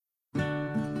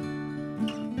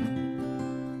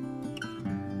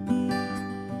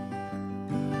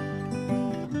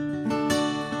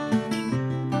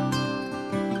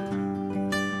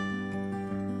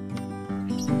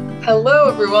Hello,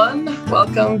 everyone.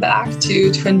 Welcome back to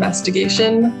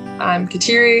Twinvestigation. I'm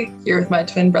Kateri, here with my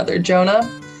twin brother, Jonah.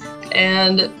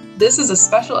 And this is a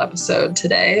special episode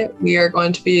today. We are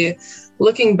going to be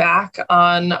looking back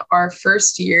on our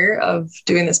first year of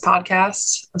doing this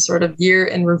podcast, a sort of year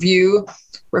in review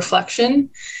reflection.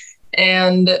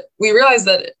 And we realized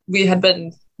that we had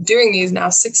been doing these now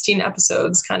 16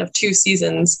 episodes, kind of 2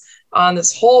 seasons, on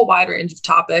this whole wide range of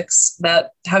topics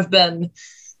that have been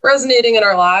resonating in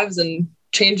our lives and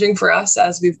changing for us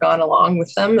as we've gone along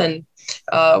with them. And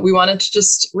we wanted to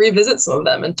just revisit some of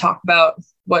them and talk about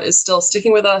what is still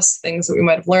sticking with us, things that we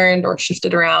might have learned or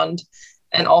shifted around,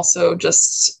 and also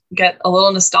just get a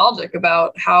little nostalgic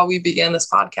about how we began this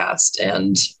podcast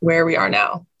and where we are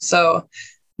now. So,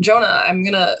 Jonah, I'm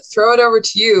going to throw it over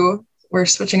to you. We're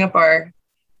switching up our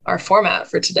format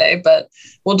for today, but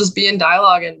we'll just be in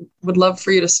dialogue and would love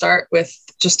for you to start with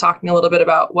just talking a little bit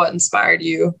about what inspired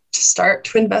you to start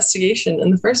Twinvestigation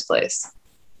in the first place.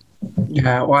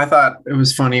 Yeah, well, I thought it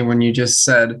was funny when you just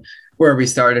said where we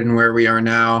started and where we are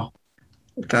now.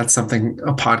 That's something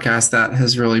a podcast that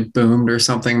has really boomed or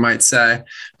something might say.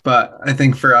 But I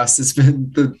think for us, it's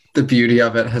been the beauty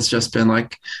of it has just been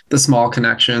like the small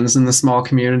connections and the small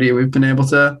community we've been able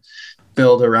to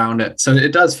build around it. So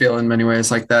it does feel in many ways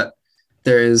like that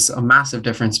there is a massive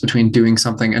difference between doing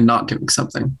something and not doing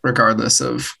something, regardless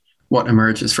of what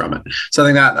emerges from it. So I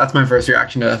think that's my first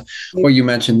reaction to what you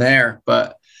mentioned there.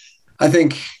 But I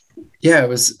think, it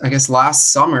was, I guess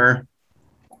last summer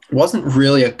wasn't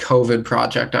really a COVID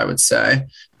project, I would say,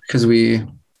 because we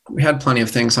had plenty of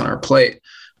things on our plate,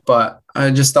 but I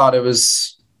just thought it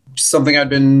was something I'd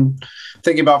been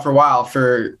thinking about for a while.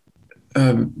 For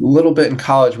a little bit in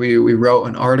college, we wrote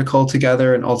an article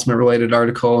together, an Ultimate related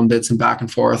article, and did some back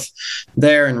and forth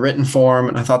there in written form.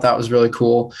 And I thought that was really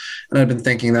cool. And I'd been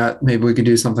thinking that maybe we could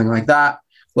do something like that a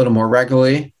little more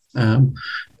regularly.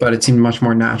 But it seemed much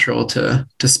more natural to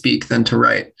speak than to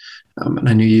write. And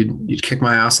I knew you'd kick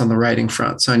my ass on the writing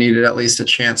front. So I needed at least a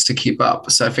chance to keep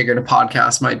up. So I figured a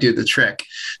podcast might do the trick.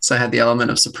 So I had the element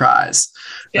of surprise.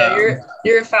 Yeah,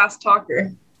 you're a fast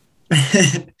talker.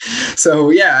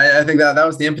 So I think that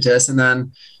was the impetus. And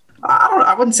then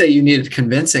I wouldn't say you needed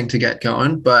convincing to get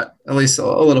going, but at least a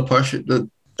little push.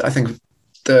 I think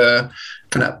the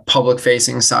kind of public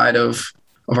facing side of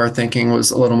our thinking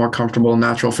was a little more comfortable and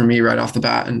natural for me right off the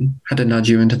bat, and had to nudge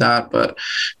you into that. But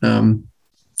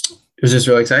it was just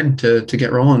really exciting to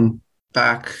get rolling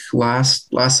back last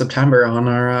September on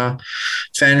our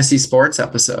fantasy sports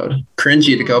episode.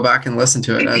 Cringy to go back and listen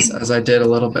to it as I did a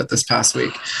little bit this past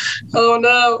week. Oh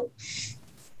no,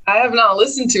 I have not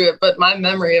listened to it, but my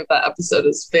memory of that episode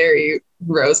is very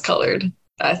rose-colored.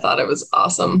 I thought it was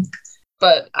awesome,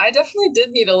 but I definitely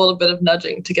did need a little bit of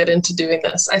nudging to get into doing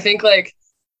this. I think like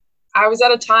I was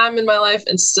at a time in my life,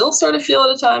 and still sort of feel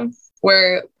at a time,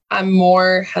 where I'm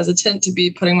more hesitant to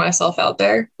be putting myself out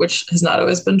there, which has not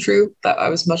always been true. That I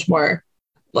was much more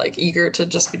like eager to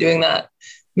just be doing that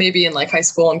maybe in like high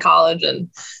school and college, and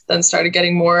then started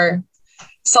getting more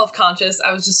self-conscious.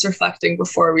 I was just reflecting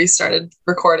before we started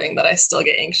recording that I still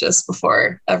get anxious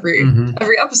before every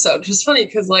episode, which is funny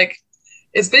because like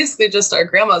it's basically just our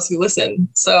grandmas who listen.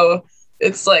 So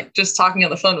it's like just talking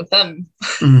on the phone with them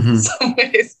in some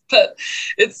ways, but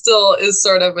it still is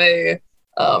sort of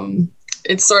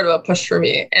it's sort of a push for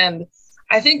me. And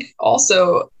I think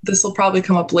also this will probably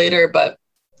come up later, but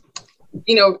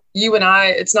you and I,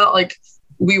 it's not like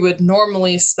we would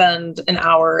normally spend an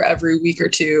hour every week or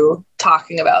two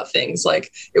talking about things.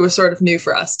 Like it was sort of new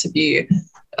for us to be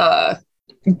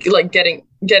like getting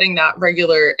that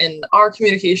regular in our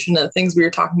communication and the things we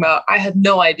were talking about. I had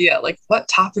no idea like what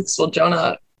topics will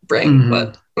Jonah bring,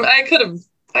 but I could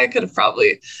have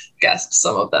probably guessed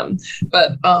some of them,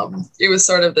 but it was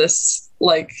sort of this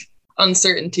like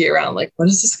uncertainty around like, what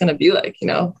is this going to be like?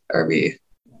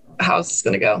 How's this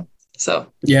going to go?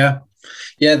 So yeah,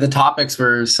 the topics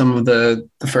were some of the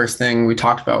first thing we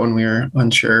talked about when we were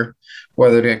unsure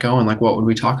whether to get going, like what would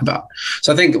we talk about?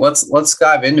 So I think let's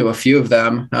dive into a few of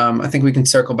them. I think we can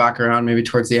circle back around maybe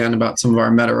towards the end about some of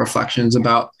our meta reflections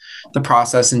about the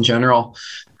process in general.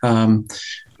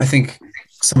 I think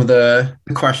some of the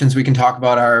questions we can talk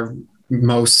about are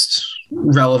most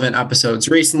relevant episodes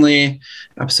recently,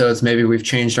 episodes maybe we've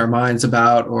changed our minds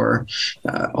about, or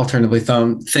alternatively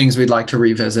things we'd like to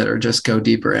revisit or just go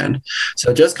deeper in.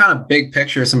 So just kind of big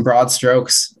picture, some broad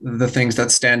strokes, the things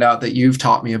that stand out that you've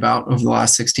taught me about over the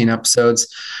last 16 episodes.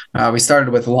 We started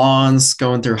with lawns,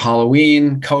 going through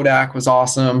Halloween. Kodak was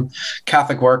awesome.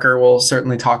 Catholic worker we'll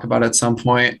certainly talk about at some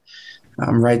point.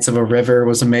 Rights of a River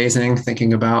was amazing,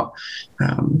 thinking about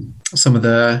some of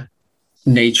the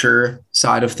nature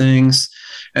side of things.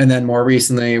 And then more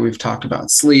recently, we've talked about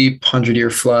sleep, 100-Year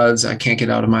Floods, I Can't Get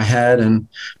Out of My Head, and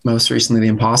most recently, The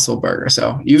Impossible Burger.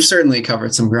 So you've certainly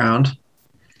covered some ground.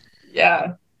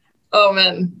 Yeah. Oh,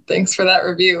 man. Thanks for that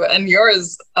review. And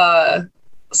yours,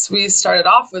 we started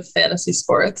off with fantasy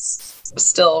sports,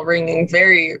 still ringing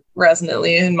very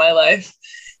resonantly in my life.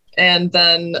 And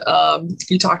then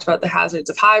you talked about the hazards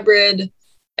of hybrid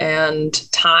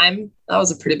and time. That was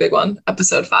a pretty big one.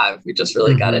 Episode 5, we just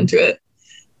really got into it.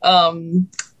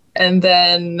 And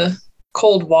then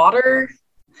cold water,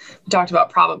 we talked about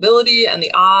probability and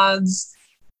the odds,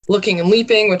 looking and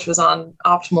leaping, which was on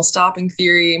optimal stopping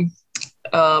theory.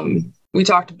 We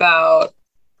talked about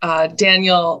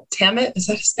Daniel Tammet. Is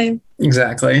that his name?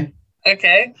 Exactly.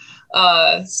 Okay.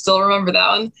 Still remember that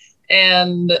one.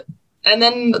 And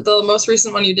then the most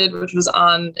recent one you did, which was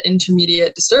on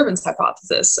intermediate disturbance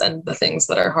hypothesis and the things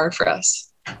that are hard for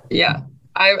us. Yeah.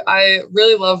 I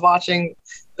really love watching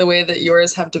the way that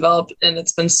yours have developed, and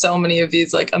it's been so many of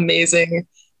these like amazing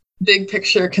big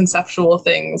picture conceptual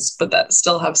things, but that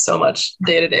still have so much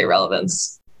day-to-day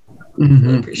relevance.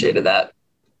 Really appreciated that.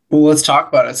 Well, let's talk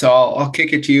about it. So I'll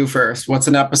kick it to you first. What's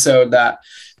an episode that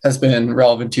has been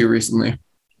relevant to you recently?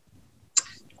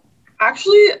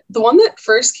 Actually, the one that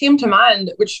first came to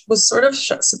mind, which was sort of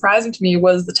surprising to me,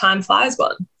 was the Time Flies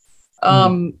one. I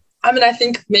mean, I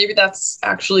think maybe that's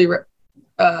actually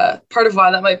part of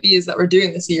why that might be is that we're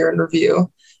doing this year in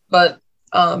review. But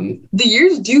the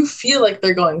years do feel like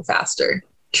they're going faster,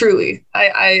 truly.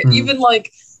 I even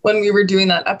like when we were doing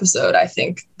that episode, I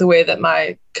think the way that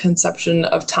my conception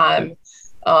of time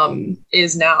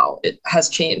is now, it has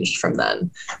changed from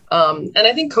then. And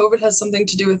I think COVID has something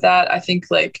to do with that. I think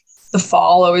like the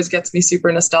fall always gets me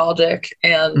super nostalgic.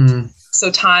 And so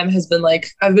time has been like,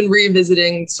 I've been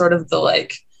revisiting sort of the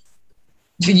like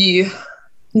the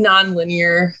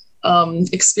non-linear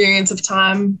experience of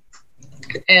time.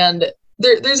 And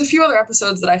there's a few other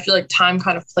episodes that I feel like time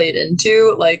kind of played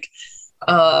into, like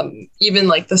even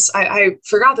like this, I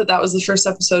forgot that was the first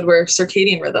episode where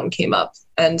circadian rhythm came up.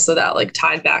 And so that like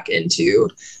tied back into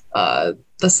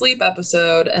the sleep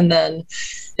episode. And then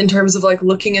in terms of like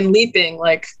looking and leaping,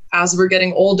 like as we're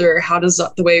getting older, how does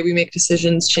the way we make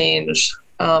decisions change?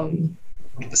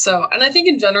 So, and I think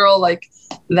in general, like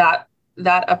that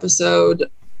episode,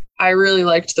 I really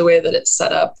liked the way that it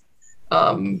set up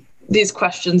these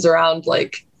questions around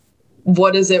like,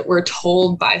 what is it we're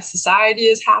told by society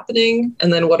is happening?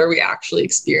 And then what are we actually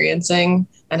experiencing,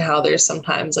 and how there's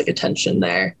sometimes like a tension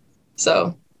there.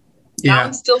 So that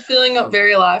one's still feeling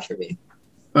very alive for me.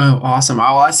 Oh, awesome.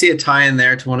 Oh, I see a tie in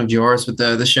there to one of yours with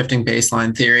the shifting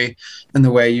baseline theory, and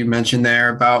the way you mentioned there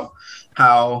about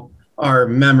how our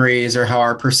memories or how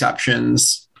our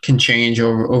perceptions can change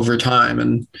over time.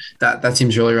 And that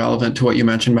seems really relevant to what you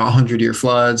mentioned about 100-Year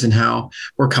Floods and how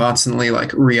we're constantly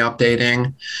like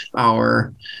re-updating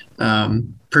our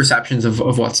perceptions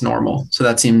of what's normal. So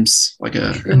that seems like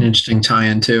an interesting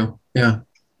tie-in too. Yeah.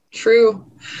 True.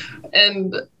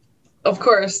 And of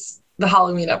course, the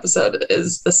Halloween episode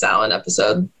is the Samhain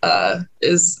episode,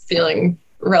 is feeling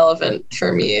relevant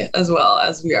for me as well,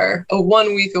 as we are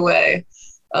 1 week away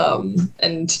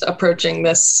and approaching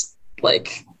this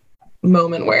like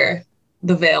moment where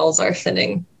the veils are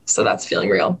thinning. So that's feeling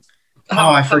real.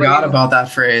 I forgot about that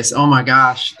phrase. Oh my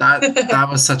gosh, that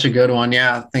was such a good one.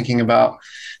 Yeah, thinking about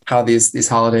how these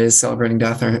holidays celebrating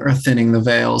death are thinning the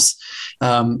veils.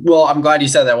 Well, I'm glad you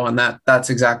said that one. That's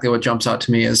exactly what jumps out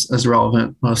to me as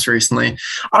relevant most recently.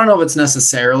 I don't know if it's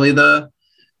necessarily the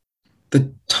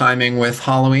timing with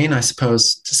Halloween. I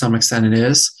suppose to some extent it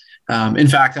is. In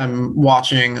fact, I'm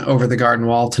watching Over the Garden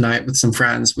Wall tonight with some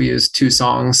friends. We used 2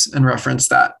 songs and referenced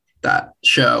that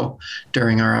show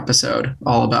during our episode,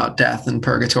 all about death and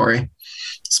purgatory.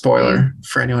 Spoiler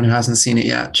for anyone who hasn't seen it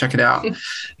yet, check it out.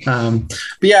 But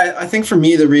yeah, I think for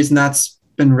me, the reason that's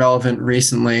been relevant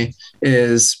recently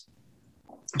is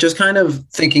just kind of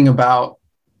thinking about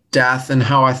death and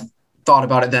how I thought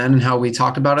about it then and how we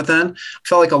talked about it then. I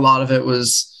felt like a lot of it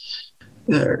was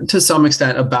to some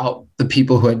extent about the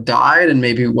people who had died and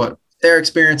maybe what they're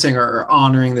experiencing or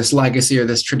honoring this legacy or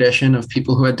this tradition of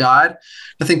people who had died.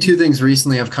 I think 2 things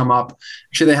recently have come up.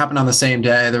 Actually, they happened on the same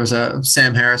day. There was a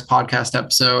Sam Harris podcast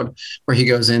episode where he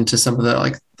goes into some of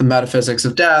the metaphysics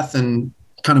of death and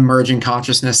kind of merging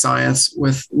consciousness science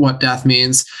with what death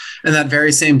means. And that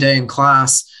very same day in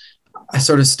class, I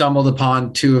sort of stumbled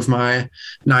upon 2 of my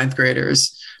 9th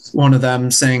graders, one of them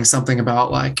saying something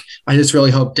about like, I just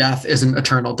really hope death isn't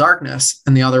eternal darkness.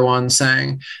 And the other one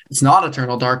saying, it's not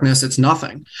eternal darkness, it's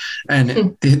nothing.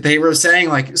 And they were saying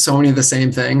like so many of the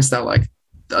same things, that like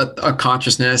a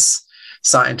consciousness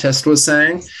scientist was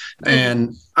saying.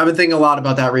 And I've been thinking a lot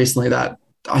about that recently, that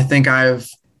I think I've,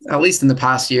 at least in the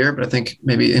past year, but I think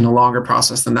maybe in a longer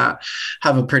process than that,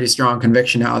 have a pretty strong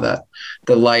conviction now that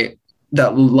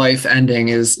that life ending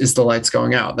is the lights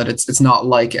going out, that it's not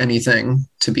like anything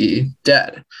to be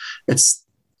dead. It's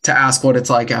to ask what it's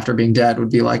like after being dead would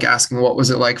be like asking what was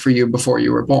it like for you before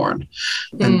you were born.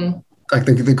 And like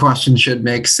the question should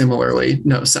make similarly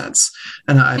no sense.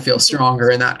 And I feel stronger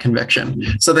in that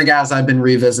conviction. So I think as I've been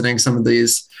revisiting some of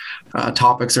these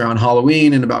topics around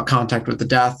Halloween and about contact with the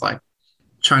death, like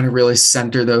trying to really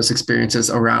center those experiences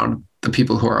around the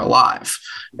people who are alive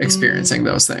experiencing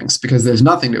those things, because there's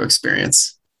nothing to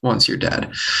experience once you're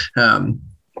dead.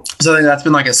 So I think that's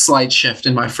been like a slight shift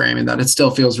in my framing, that it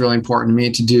still feels really important to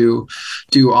me to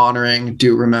do honoring,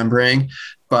 do remembering,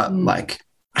 but like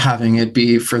having it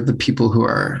be for the people who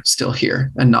are still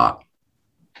here, and not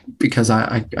because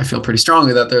I feel pretty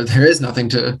strongly that there is nothing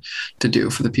to do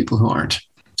for the people who aren't.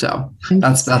 So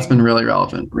that's been really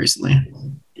relevant recently.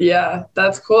 Yeah,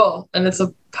 that's cool. And it's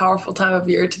a powerful time of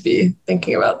year to be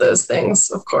thinking about those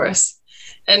things, of course.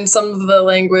 And some of the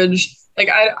language, like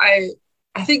I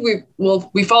think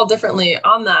we fall differently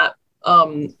on that,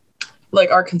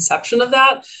 like our conception of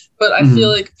that. But I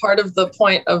feel like part of the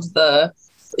point of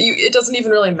it doesn't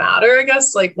even really matter, I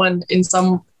guess, like when in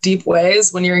some deep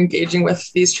ways, when you're engaging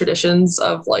with these traditions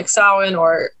of like Samhain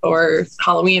or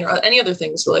Halloween or any other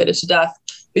things related to death,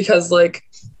 because like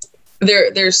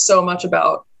there's so much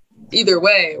about either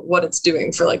way what it's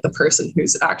doing for like the person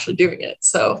who's actually doing it.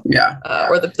 So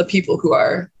or the people who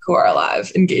are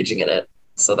alive engaging in it.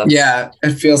 So that's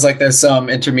it feels like there's some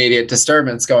intermediate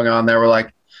disturbance going on there, where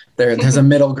like there's a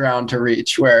middle ground to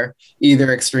reach, where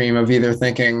either extreme of either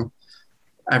thinking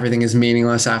everything is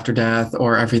meaningless after death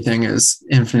or everything is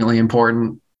infinitely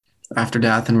important after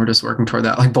death, and we're just working toward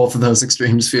that. Like both of those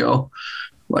extremes feel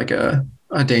like a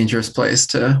dangerous place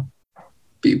to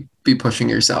be pushing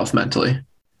yourself mentally.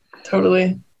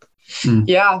 Totally.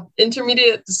 Yeah.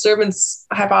 Intermediate disturbance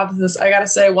hypothesis. I gotta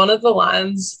say, one of the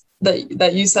lines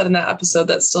that you said in that episode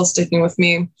that's still sticking with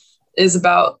me is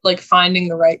about like finding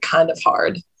the right kind of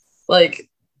hard. Like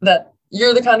that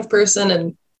you're the kind of person,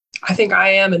 and I think I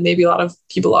am, and maybe a lot of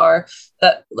people are,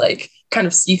 that like kind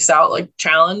of seeks out like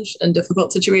challenge and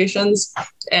difficult situations.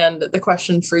 And the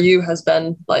question for you has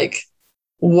been like,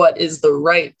 what is the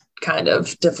right kind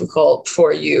of difficult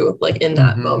for you, like in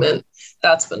that moment?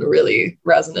 That's been really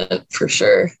resonant for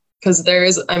sure. Because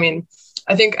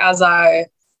I think as I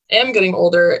am getting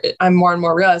older, I'm more and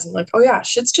more realizing like, oh yeah,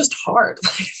 shit's just hard.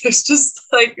 Like there's just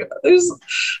like,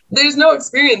 there's no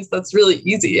experience that's really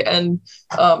easy. And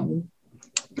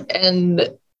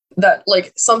that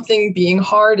like something being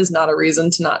hard is not a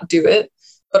reason to not do it,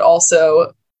 but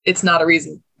also it's not a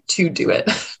reason to do it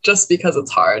just because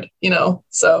it's hard,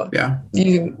 So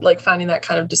you like finding that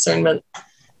kind of discernment,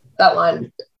 that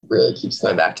line really keeps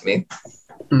coming back to me.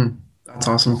 That's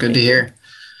awesome. Good to hear.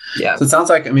 Yeah. So it sounds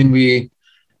like,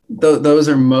 those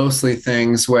are mostly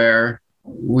things where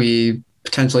we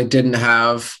potentially didn't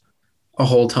have a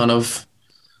whole ton of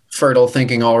fertile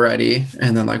thinking already,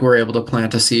 and then like we're able to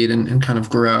plant a seed and kind of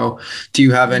grow. Do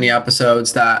you have any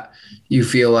episodes that you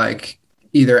feel like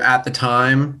either at the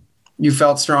time you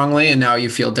felt strongly and now you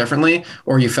feel differently,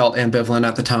 or you felt ambivalent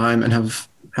at the time and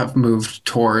have moved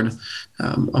toward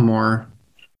a more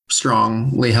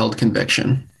strongly held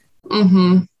conviction?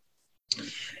 I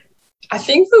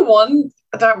think the one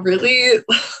that really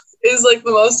is like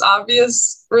the most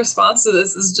obvious response to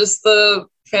this is just the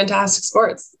fantasy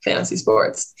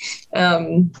sports,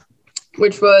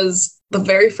 which was the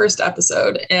very first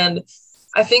episode. And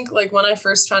I think like when I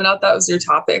first found out that was your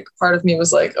topic, part of me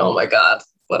was like, oh my God,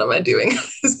 what am I doing?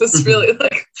 Is this really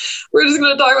like, we're just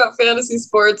going to talk about fantasy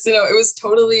sports? It was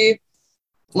totally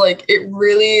like, it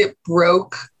really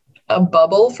broke a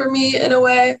bubble for me in a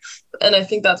way. And I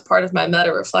think that's part of my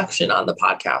meta reflection on the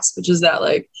podcast, which is that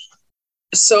like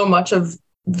so much of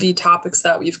the topics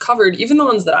that we've covered, even the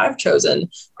ones that I've chosen,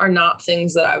 are not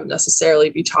things that I would necessarily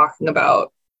be talking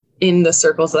about in the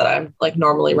circles that I'm like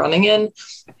normally running in.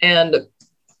 And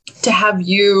to have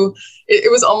you, it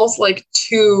was almost like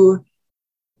too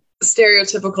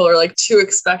stereotypical or like too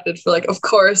expected for like, of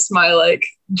course, my like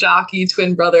jockey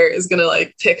twin brother is going to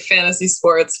like pick fantasy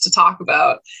sports to talk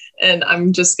about. And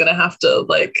I'm just going to have to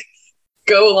like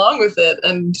go along with it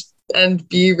and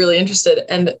be really interested.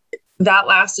 And that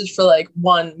lasted for like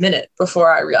 1 minute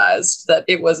before I realized that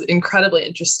it was incredibly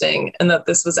interesting and that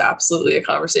this was absolutely a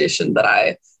conversation that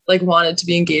I like wanted to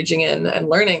be engaging in and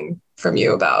learning from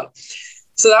you about.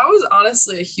 So that was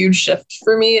honestly a huge shift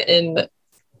for me in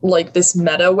like this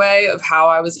meta way of how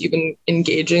I was even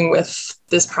engaging with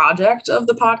this project of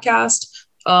the podcast.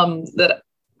 that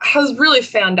has really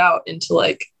fanned out into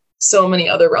like so many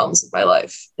other realms of my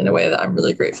life in a way that I'm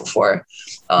really grateful for.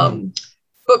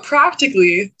 But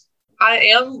practically,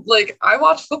 I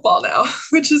watch football now,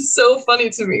 which is so funny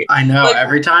to me. I know. Like,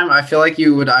 Every time I feel like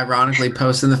you would ironically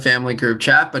post in the family group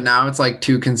chat, but now it's like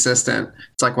too consistent.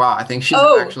 It's like, wow, I think she's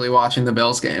actually watching the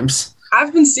Bills games.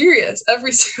 I've been serious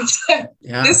every single time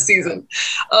this season.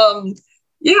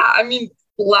 Yeah, I mean,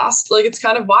 it's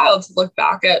kind of wild to look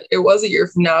back at. It was a year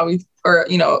from now,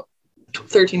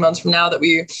 13 months from now that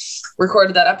we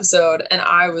recorded that episode. And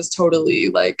I was totally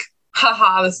like,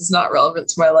 haha, this is not relevant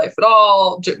to my life at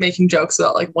all. Making jokes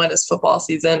about like, when is football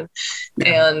season?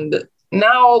 Yeah. And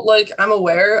now like, I'm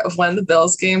aware of when the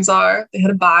Bills games are. They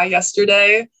had a bye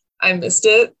yesterday. I missed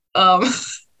it. I'm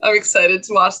excited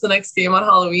to watch the next game on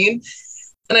Halloween.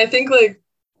 And I think like,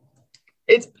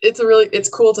 it's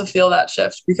cool to feel that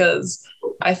shift, because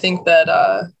I think that,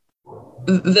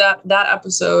 that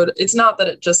episode, it's not that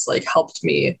it just like helped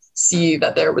me see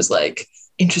that there was like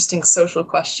interesting social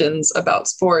questions about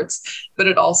sports, but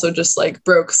it also just like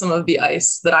broke some of the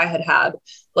ice that I had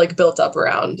like built up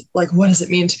around like, what does it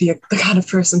mean to be the kind of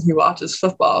person who watches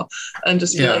football, and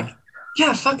just be like,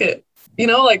 yeah, fuck it.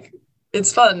 Like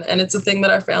it's fun and it's a thing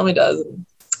that our family does.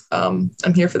 I'm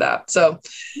here for that. So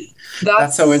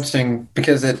that's so interesting,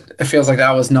 because it feels like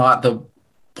that was not the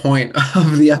point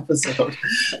of the episode.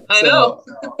 I know.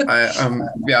 I'm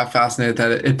fascinated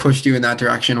that it pushed you in that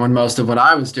direction, when most of what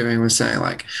I was doing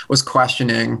was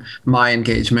questioning my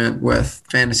engagement with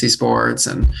fantasy sports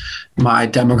and my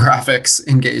demographics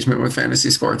engagement with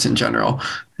fantasy sports in general.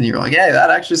 And you were like, hey, that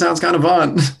actually sounds kind of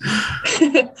fun.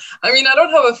 I mean, I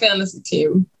don't have a fantasy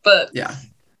team, but yeah,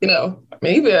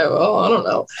 maybe I will. I don't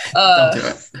know. Don't do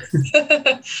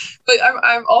it.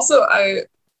 But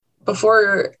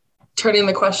before turning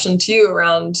the question to you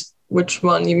around which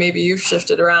one you've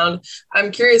shifted around,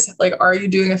 I'm curious, like, are you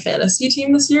doing a fantasy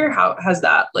team this year? How has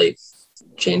that like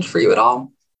changed for you at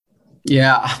all?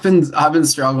 Yeah, I've been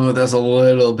struggling with this a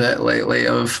little bit lately,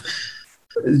 of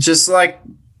just like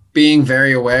being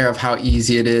very aware of how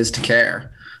easy it is to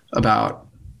care about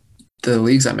the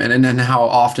leagues I'm in, and then how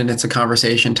often it's a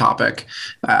conversation topic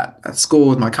at school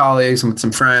with my colleagues and with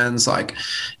some friends. Like,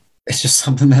 it's just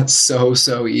something that's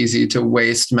so easy to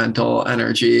waste mental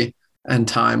energy and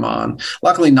time on.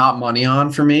 Luckily not money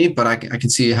on for me, but I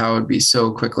can see how it would be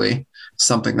so quickly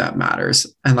something that matters.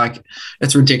 And like,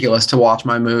 it's ridiculous to watch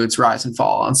my moods rise and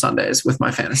fall on Sundays with my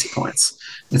fantasy points.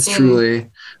 It's truly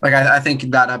like, I think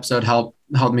that episode helped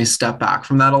me step back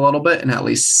from that a little bit and at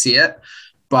least see it.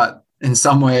 But in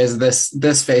some ways,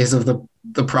 this phase of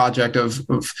the project of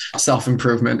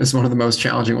self-improvement is one of the most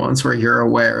challenging ones, where you're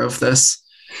aware of this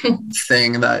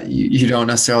thing that you don't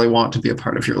necessarily want to be a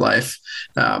part of your life.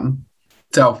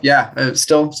 So yeah,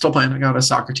 still playing. I got a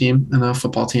soccer team and a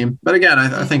football team. But again,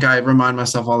 I think I remind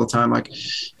myself all the time, like,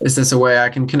 is this a way I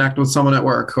can connect with someone at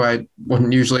work who I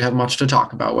wouldn't usually have much to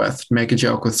talk about with, make a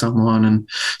joke with someone, and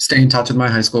stay in touch with my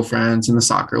high school friends in the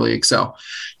soccer league. So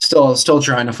still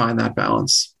trying to find that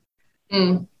balance.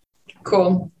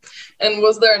 Cool. And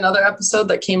was there another episode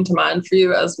that came to mind for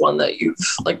you as one that you've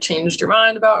like changed your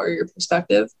mind about, or your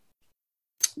perspective?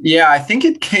 Yeah, I think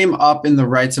it came up in the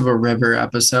Rights of a River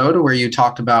episode, where you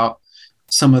talked about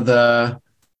some of the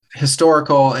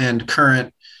historical and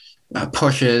current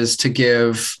pushes to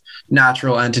give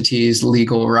natural entities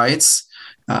legal rights.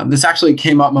 This actually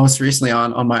came up most recently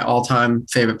on my all-time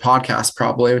favorite podcast,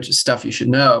 probably, which is Stuff You Should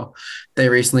Know. They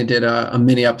recently did a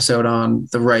mini episode on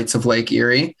the rights of Lake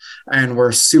Erie, and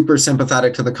were super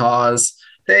sympathetic to the cause.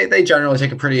 They generally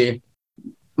take a pretty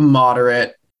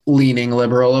moderate leaning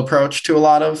liberal approach to a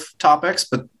lot of topics,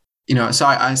 but so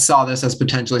I saw this as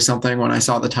potentially something, when I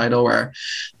saw the title, where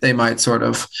they might sort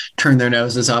of turn their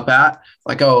noses up at,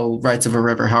 like, oh, Rights of a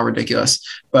River, how ridiculous.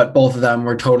 But both of them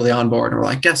were totally on board and were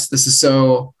like, yes, this is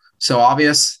so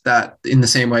obvious that in the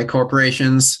same way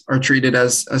corporations are treated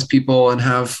as people and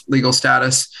have legal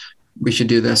status, we should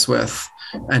do this with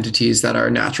entities that are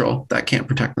natural, that can't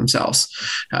protect themselves.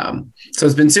 So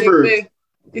it's been super.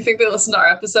 You think they listened to our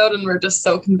episode and were just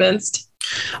so convinced?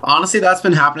 Honestly, that's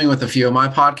been happening with a few of my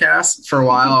podcasts. For a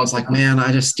while, I was like, man,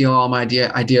 I just steal all my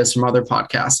ideas from other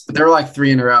podcasts. But there were like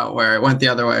 3 in a row where it went the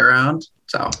other way around.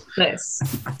 So nice.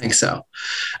 I think so.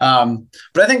 But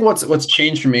I think what's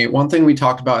changed for me, one thing we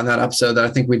talked about in that episode that I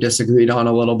think we disagreed on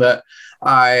a little bit,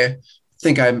 I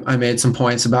think I made some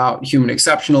points about human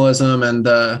exceptionalism and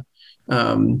the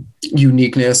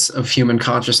uniqueness of human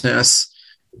consciousness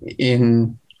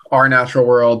in our natural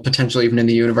world, potentially even in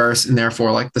the universe, and therefore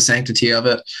like the sanctity of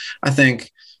it. I think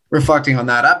reflecting on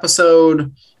that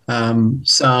episode,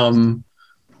 some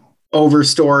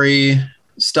overstory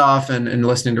stuff and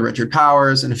listening to Richard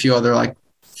Powers and a few other like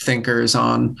thinkers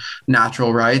on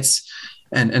natural rights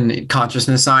and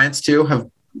consciousness science too have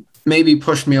maybe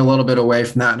pushed me a little bit away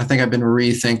from that. And I think I've been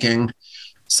rethinking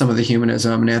some of the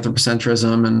humanism and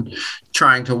anthropocentrism and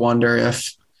trying to wonder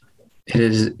if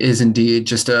it is indeed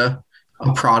just a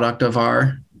product of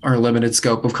our limited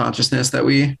scope of consciousness that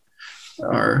we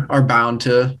are bound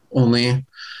to only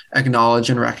acknowledge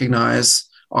and recognize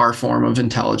our form of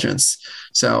intelligence.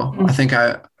 So I think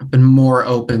I've been more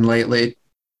open lately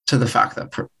to the fact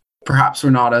that perhaps we're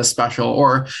not as special,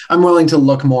 or I'm willing to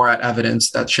look more at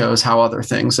evidence that shows how other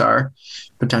things are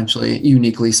potentially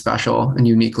uniquely special and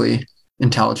uniquely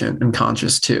intelligent and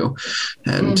conscious too.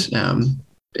 And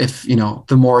if,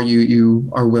 the more you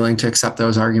are willing to accept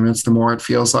those arguments, the more it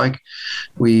feels like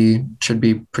we should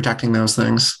be protecting those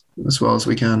things as well as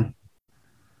we can.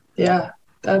 Yeah,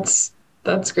 that's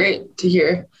great to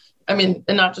hear. I mean,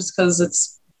 and not just because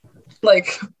it's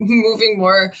like moving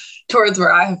more towards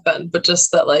where I have been, but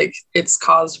just that like it's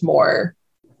caused more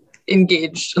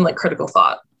engaged and like critical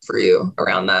thought for you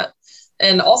around that.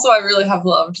 And also I really have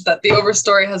loved that the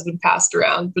Overstory has been passed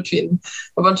around between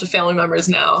a bunch of family members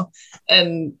now.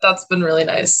 And that's been really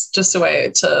nice. Just a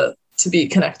way to be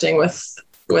connecting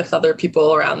with other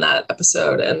people around that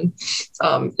episode and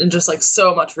just like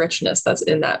so much richness that's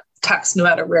in that text, no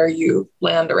matter where you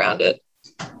land around it.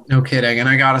 No kidding. And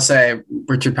I got to say,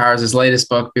 Richard Powers' latest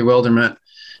book, Bewilderment,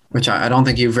 which I don't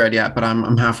think you've read yet, but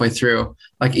I'm halfway through.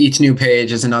 Like each new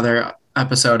page is another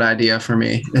episode idea for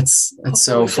me. It's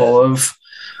so full of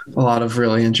a lot of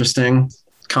really interesting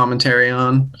commentary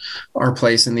on our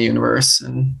place in the universe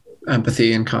and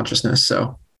empathy and consciousness.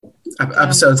 So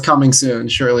episode's coming soon,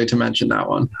 surely to mention that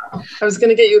one. I was going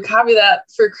to get you a copy of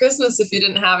that for Christmas if you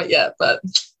didn't have it yet, but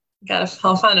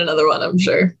I'll find another one, I'm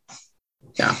sure.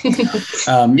 Yeah.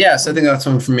 Yes, I think that's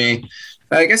one for me.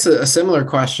 I guess a similar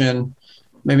question,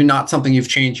 maybe not something you've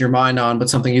changed your mind on, but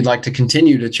something you'd like to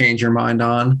continue to change your mind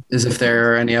on, is if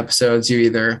there are any episodes you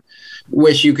either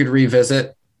wish you could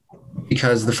revisit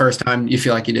because the first time you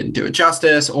feel like you didn't do it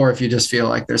justice, or if you just feel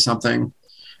like there's something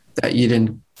that you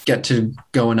didn't get to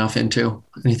go enough into.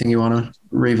 Anything you want to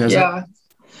revisit? Yeah,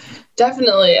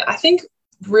 definitely. I think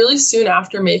really soon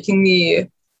after making the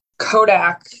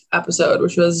Kodak episode,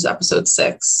 which was episode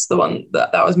 6, the one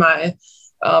that was my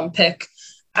pick,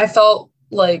 I felt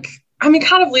like, I mean,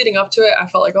 kind of leading up to it, I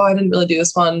felt like, I didn't really do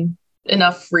this one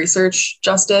enough research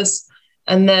justice.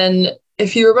 And then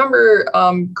if you remember,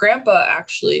 Grandpa,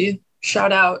 actually,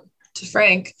 shout out to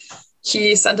Frank,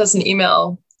 he sent us an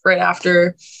email right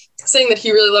after saying that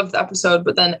he really loved the episode,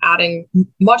 but then adding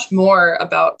much more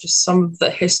about just some of the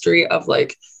history of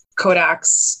like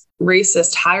Kodak's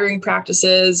racist hiring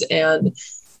practices and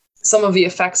some of the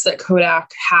effects that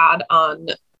Kodak had on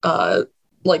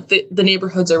like the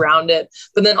neighborhoods around it,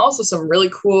 but then also some really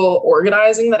cool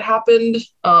organizing that happened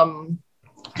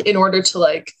in order to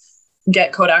like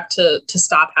get Kodak to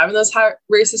stop having those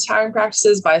racist hiring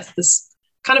practices by this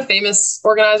kind of famous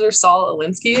organizer, Saul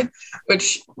Alinsky,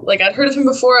 which like I'd heard of him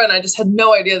before and I just had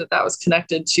no idea that was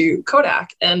connected to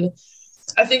Kodak. And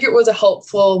I think it was a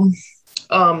helpful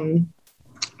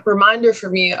reminder for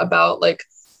me about like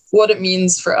what it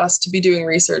means for us to be doing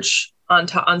research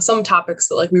on some topics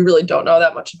that like we really don't know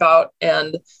that much about,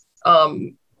 and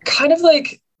kind of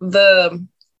like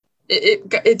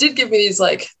it did give me these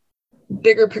like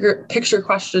bigger picture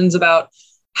questions about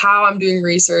how I'm doing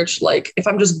research. Like if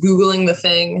I'm just Googling the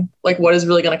thing, like what is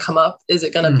really going to come up? Is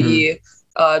it going to be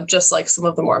just like some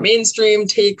of the more mainstream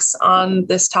takes on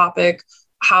this topic?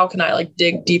 How can I like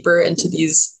dig deeper into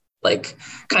these like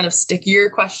kind of stickier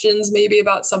questions maybe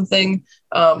about something?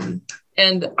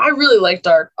 And I really liked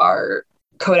our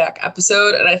Kodak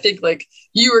episode. And I think like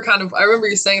you were kind of, I remember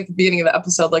you saying at the beginning of the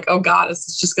episode, like, oh God, this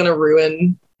is just going to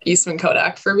ruin Eastman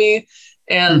Kodak for me.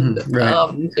 And,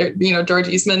 George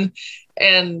Eastman.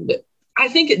 And I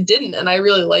think it didn't. And I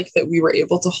really like that we were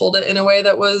able to hold it in a way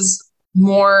that was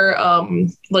more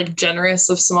like generous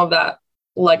of some of that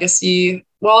legacy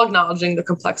while acknowledging the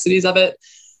complexities of it.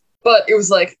 But it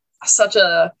was like such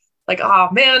a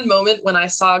moment when I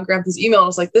saw Grandpa's email. And I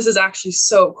was like, this is actually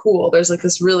so cool. There's like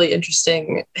this really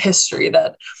interesting history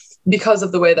that because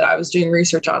of the way that I was doing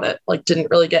research on it, like didn't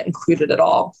really get included at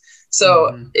all.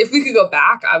 So if we could go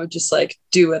back, I would just like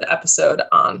do an episode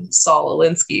on Saul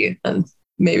Alinsky, and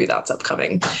maybe that's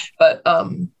upcoming. But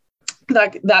that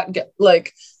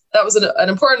was an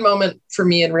important moment for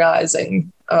me in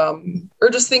realizing, or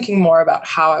just thinking more about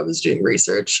how I was doing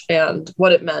research and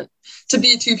what it meant to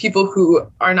be two people who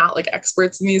are not like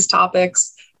experts in these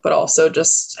topics, but also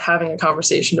just having a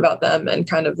conversation about them and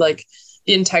kind of like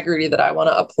the integrity that I want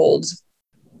to uphold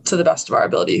to the best of our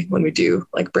ability when we do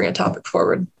like bring a topic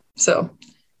forward. So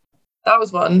that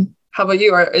was one. How about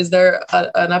you? Or is there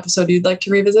an episode you'd like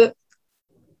to revisit?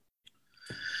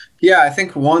 Yeah, I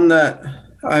think one that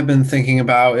I've been thinking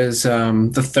about is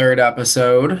the third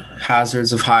episode,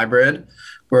 Hazards of Hybrid,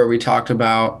 where we talked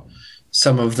about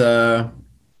some of the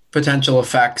potential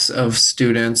effects of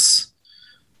students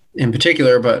in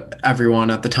particular, but everyone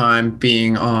at the time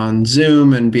being on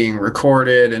Zoom and being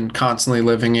recorded and constantly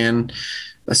living in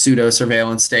a pseudo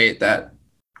surveillance state that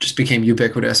just became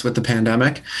ubiquitous with the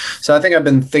pandemic. So I think I've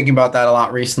been thinking about that a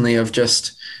lot recently, of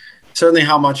just certainly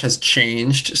how much has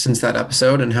changed since that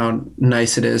episode and how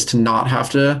nice it is to not have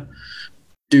to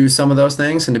do some of those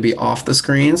things and to be off the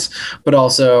screens, but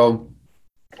also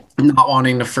not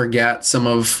wanting to forget some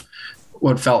of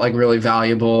what felt like really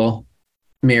valuable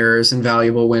mirrors and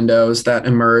valuable windows that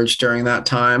emerged during that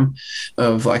time,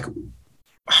 of like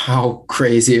how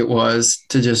crazy it was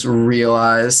to just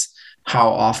realize how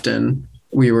often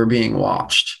we were being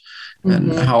watched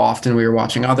and how often we were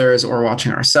watching others or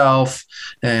watching ourselves,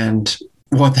 and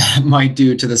what that might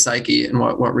do to the psyche, and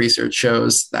what research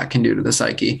shows that can do to the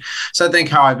psyche. So I think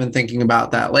how I've been thinking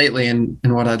about that lately, and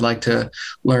what I'd like to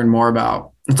learn more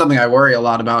about, and something I worry a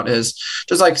lot about, is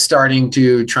just like starting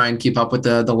to try and keep up with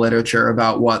the literature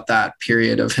about what that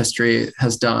period of history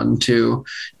has done to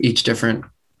each different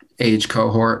age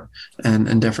cohort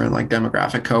and different like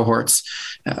demographic cohorts,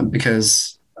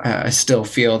 because I still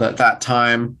feel that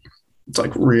time it's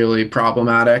like really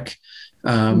problematic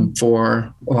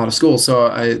for a lot of schools. So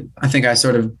I think I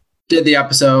sort of did the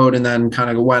episode and then kind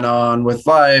of went on with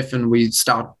life, and we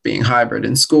stopped being hybrid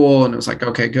in school, and it was like,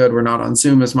 okay, good, we're not on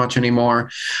Zoom as much anymore.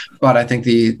 But I think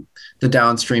the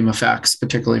downstream effects,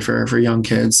 particularly for young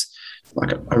kids,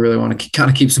 like I really want to kind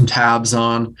of keep some tabs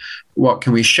on what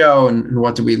can we show and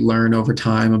what do we learn over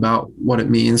time about what it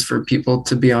means for people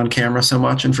to be on camera so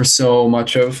much, and for so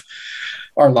much of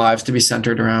our lives to be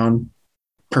centered around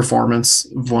performance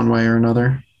of one way or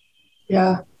another.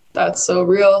 Yeah, that's so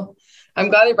real. I'm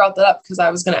glad you brought that up, because I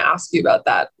was going to ask you about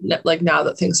that, like now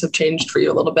that things have changed for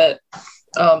you a little bit.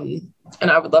 And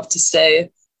I would love to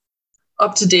stay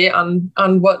up to date on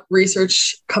what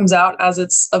research comes out as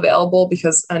it's available,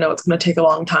 because I know it's going to take a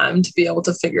long time to be able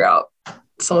to figure out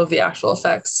some of the actual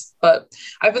effects. But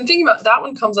I've been thinking about that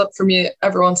one, comes up for me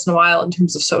every once in a while in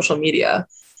terms of social media,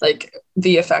 like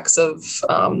the effects of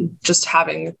just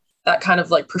having that kind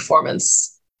of like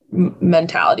performance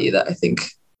mentality that I think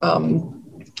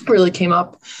really came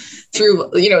up through,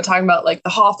 talking about like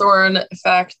the Hawthorne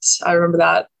effect. I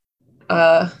remember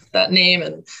that name,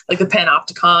 and like the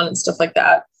panopticon and stuff like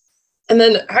that. And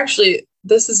then actually,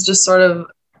 this is just sort of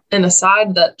an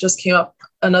aside that just came up,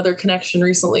 another connection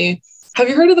recently. Have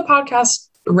you heard of the podcast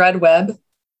Red Web?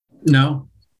 No.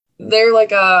 They're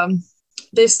like,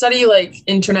 they study like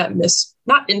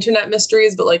not internet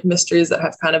mysteries, but like mysteries that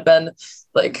have kind of been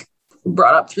like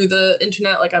brought up through the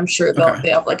internet. Like I'm sure they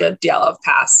have like a Dyatlov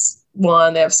Pass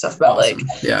one. They have stuff about like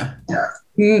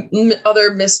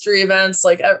other mystery events,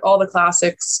 like all the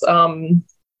classics,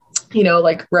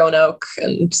 like Roanoke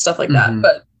and stuff like that.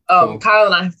 But cool. Kyle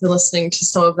and I have been listening to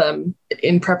some of them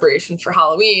in preparation for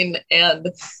Halloween, and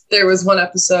there was one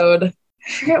episode,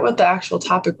 I forget what the actual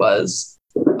topic was.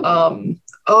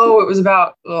 It was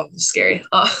about, scary.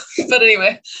 But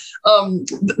anyway,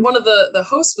 one of the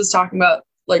hosts was talking about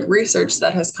like research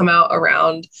that has come out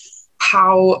around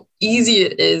how easy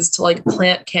it is to like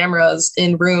plant cameras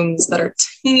in rooms that are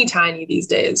teeny tiny these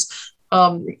days.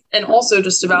 And also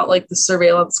just about like the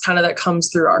surveillance kind of that comes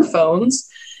through our phones.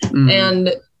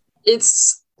 And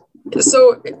it's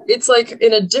like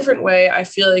in a different way, I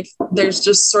feel like there's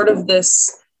just sort of this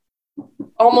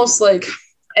almost like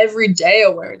everyday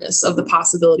awareness of the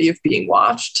possibility of being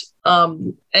watched.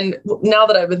 And now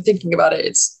that I've been thinking about it,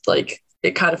 it's like,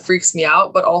 it kind of freaks me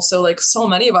out, but also like so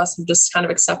many of us have just kind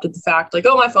of accepted the fact like,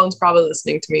 oh, my phone's probably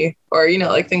listening to me, or,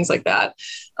 like things like that,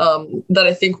 that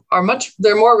I think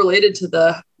they're more related to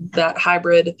that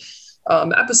hybrid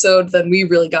episode than we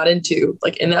really got into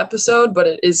like in the episode, but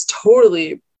it is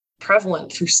totally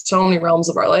prevalent through so many realms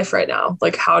of our life right now.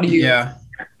 Like, how do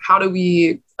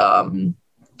we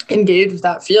engage with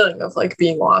that feeling of like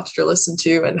being watched or listened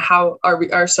to, and how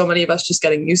are so many of us just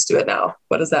getting used to it now?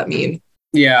 What does that mean?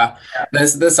 Yeah,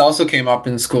 this also came up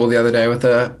in school the other day with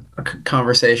a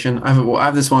conversation. I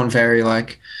have this one very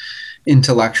like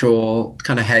intellectual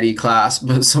kind of heady class,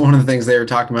 but so one of the things they were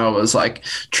talking about was like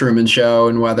Truman Show,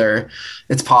 and whether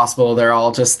it's possible they're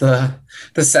all just the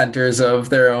centers of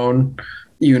their own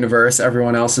universe.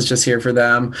 Everyone else is just here for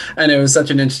them. And it was such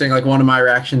an interesting, like, one of my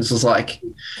reactions was like,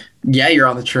 yeah, you're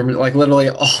on the Truman, like literally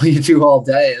all you do all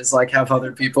day is like have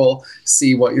other people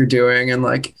see what you're doing and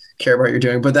like care about what you're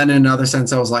doing. But then in another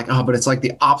sense, I was like, oh, but it's like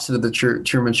the opposite of the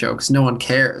Truman Show because no one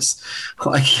cares.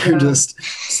 Like you're just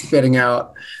spitting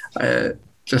out,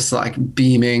 just like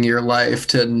beaming your life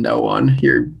to no one.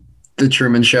 You're the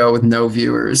Truman Show with no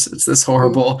viewers. It's this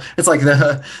horrible. It's like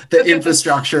the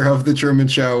infrastructure of the Truman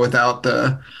Show without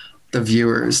the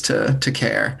viewers to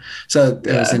care. So it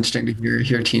was interesting to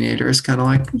hear teenagers kind of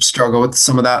like struggle with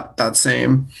some of that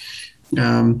same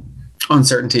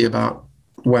uncertainty about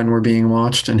when we're being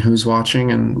watched and who's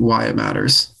watching and why it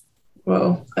matters.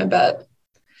 Well, I bet.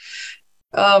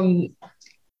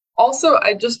 Also,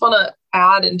 I just want to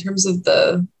add in terms of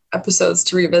the episodes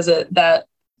to revisit that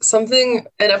an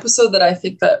episode that I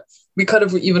think that we could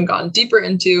have even gone deeper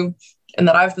into and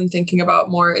that I've been thinking about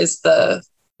more is the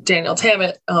Daniel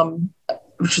Tammet,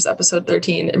 which was episode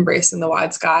 13, Embracing the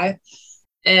Wide Sky.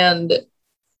 And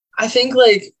I think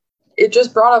like it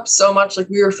just brought up so much, like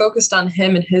we were focused on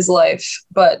him and his life,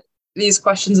 but these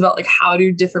questions about like how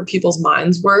do different people's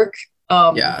minds work.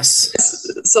 Yes.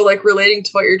 So like relating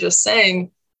to what you're just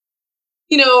saying,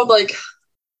 like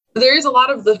there is a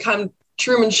lot of the kind of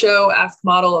Truman Show-esque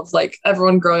model of like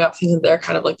everyone growing up thinking they're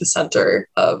kind of like the center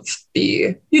of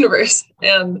the universe.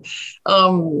 And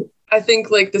I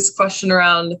think like this question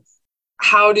around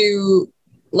how do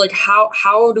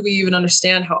we even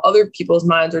understand how other people's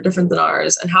minds are different than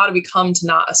ours, and how do we come to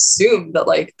not assume that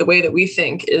like the way that we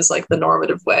think is like the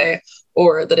normative way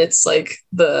or that it's like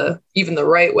even the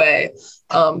right way.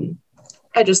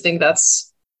 I just think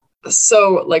that's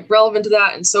so like relevant to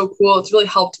that and so cool. It's really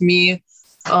helped me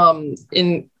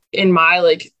in my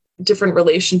like different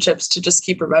relationships to just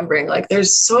keep remembering like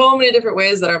there's so many different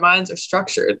ways that our minds are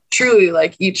structured. Truly,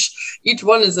 like each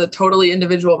one is a totally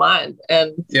individual mind.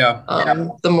 And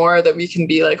the more that we can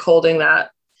be like holding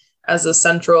that as a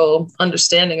central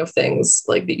understanding of things,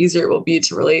 like the easier it will be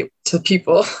to relate to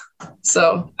people.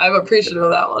 So I'm appreciative of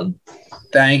that one.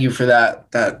 Thank you for that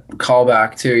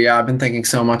callback too. Yeah, I've been thinking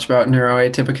so much about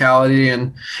neuroatypicality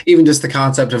and even just the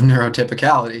concept of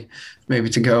neurotypicality, maybe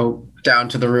to go down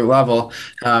to the root level,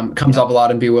 comes up a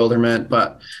lot in bewilderment.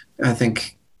 But I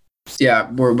think,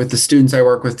 we're with the students I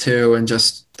work with too, and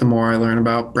just the more I learn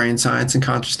about brain science and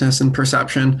consciousness and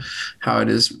perception, how it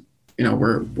is,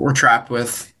 we're trapped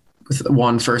with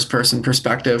one first person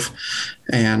perspective.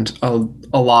 And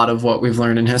a lot of what we've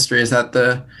learned in history is that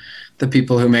the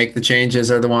people who make the changes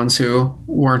are the ones who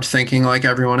weren't thinking like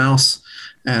everyone else.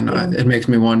 And it makes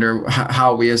me wonder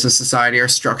how we as a society are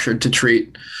structured to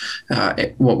treat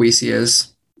what we see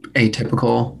as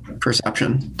atypical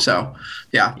perception. So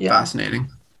fascinating.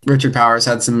 Richard Powers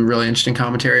had some really interesting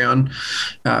commentary on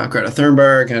Greta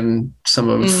Thunberg and some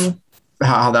of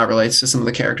how that relates to some of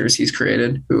the characters he's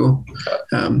created who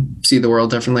see the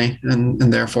world differently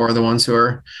and therefore are the ones who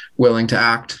are willing to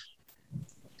act.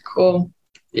 Cool.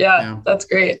 Yeah, that's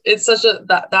great. It's such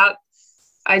that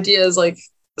idea is like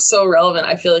so relevant.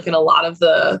 I feel like in a lot of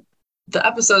the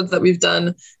episodes that we've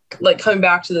done, like coming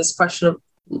back to this question of,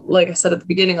 like I said at the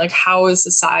beginning, like how is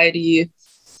society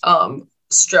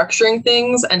structuring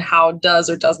things and how does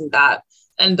or doesn't that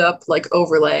end up like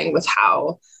overlaying with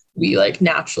how we like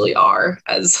naturally are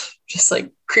as just like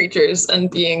creatures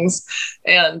and beings.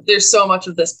 And there's so much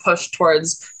of this push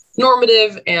towards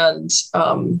normative and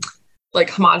like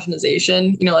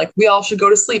homogenization, like we all should go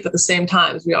to sleep at the same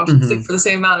times. We all should sleep for the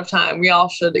same amount of time. We all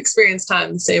should experience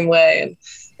time the same way. And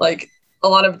like a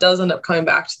lot of it does end up coming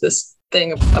back to this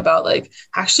thing about like,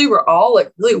 actually, we're all like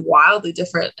really wildly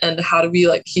different. And how do we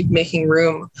like keep making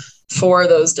room for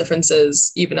those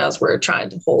differences, even as we're trying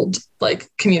to hold like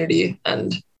community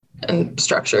and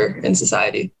structure in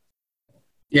society.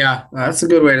 Yeah, that's a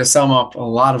good way to sum up a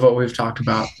lot of what we've talked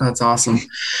about. That's awesome.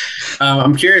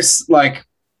 I'm curious, like,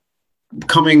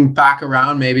 coming back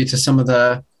around maybe to some of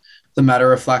the meta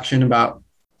reflection about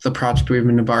the project we've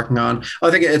been embarking on.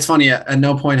 I think it's funny, at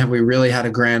no point have we really had a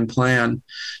grand plan,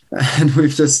 and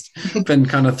we've just been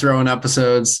kind of throwing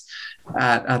episodes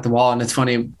at the wall. And it's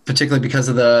funny, particularly because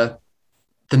of the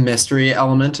mystery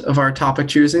element of our topic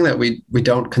choosing, that we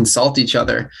don't consult each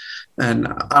other. And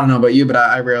I don't know about you, but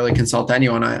I rarely consult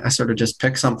anyone. I sort of just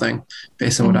pick something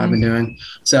based on what I've been doing.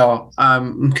 So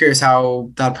I'm curious how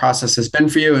that process has been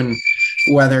for you, and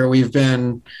whether we've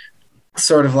been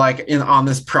sort of like on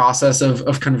this process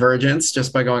of convergence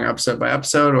just by going episode by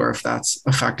episode, or if that's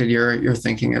affected your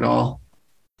thinking at all.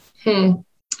 Yeah,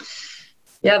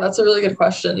 that's a really good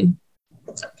question.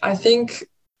 I think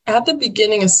at the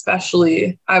beginning,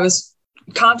 especially, I was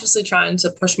consciously trying to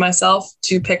push myself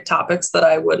to pick topics that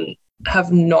I wouldn't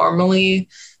have normally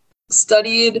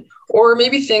studied, or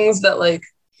maybe things that like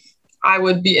I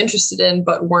would be interested in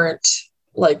but weren't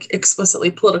like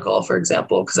explicitly political, for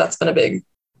example, because that's been a big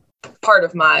part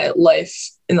of my life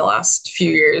in the last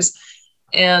few years.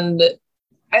 And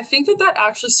I think that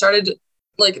actually started,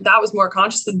 like, that was more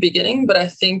conscious at the beginning, but I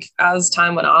think as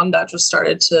time went on, that just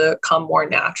started to come more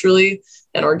naturally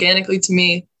and organically to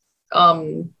me.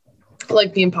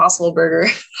 Like the Impossible Burger,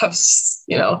 was,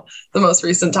 the most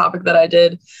recent topic that I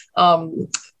did.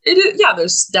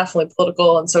 There's definitely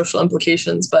political and social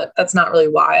implications, but that's not really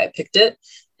why I picked it.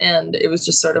 And it was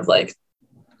just sort of like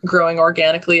growing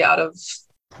organically out of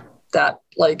that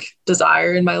like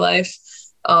desire in my life,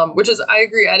 which is, I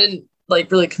agree, I didn't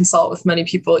like really consult with many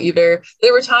people either.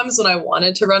 There were times when I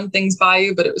wanted to run things by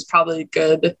you, but it was probably a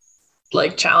good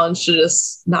like challenge to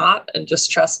just not and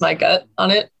just trust my gut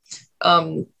on it.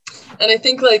 And I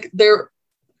think like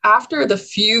after the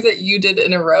few that you did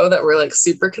in a row that were like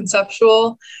super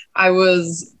conceptual, I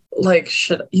was like,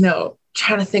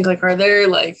 trying to think like, are there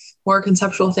like more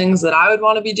conceptual things that I would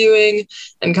want to be doing,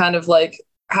 and kind of like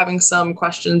having some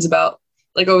questions about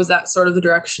like, oh, is that sort of the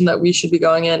direction that we should be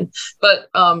going in? But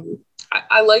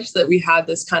I liked that we had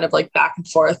this kind of like back and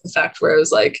forth effect where it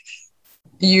was like,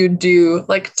 you do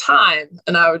like time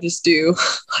and I would just do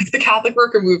like the Catholic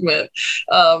worker movement,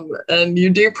 and you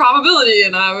do probability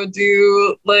and I would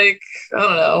do like, I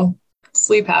don't know,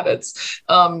 sleep habits.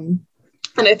 And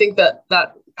I think that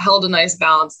held a nice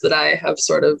balance that I have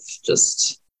sort of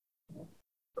just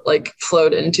like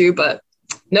flowed into, but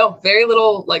no, very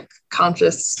little like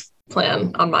conscious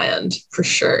plan on my end for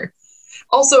sure.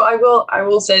 Also, I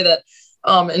will say that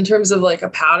in terms of like a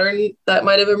pattern that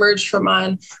might have emerged from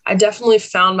mine, I definitely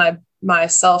found my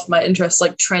interest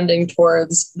like trending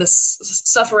towards this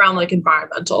stuff around like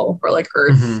environmental or like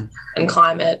earth and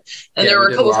climate. And there were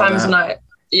a couple times when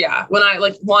I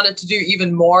like wanted to do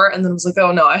even more and then was like,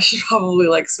 oh no, I should probably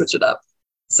like switch it up.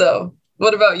 So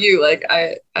what about you? Like,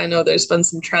 I know there's been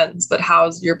some trends, but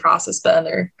how's your process been,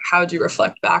 or how do you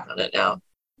reflect back on it now?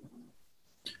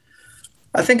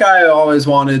 I think I always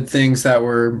wanted things that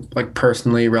were like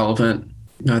personally relevant.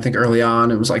 I think early on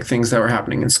it was like things that were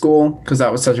happening in school because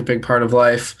that was such a big part of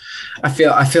life. I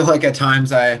feel like at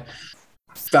times I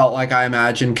felt like I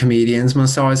imagine comedians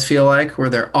must always feel like, where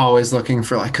they're always looking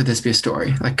for like, could this be a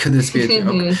story? Like, could this be a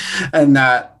joke? And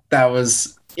that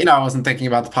was, I wasn't thinking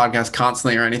about the podcast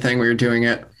constantly or anything. We were doing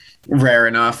it rare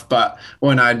enough, but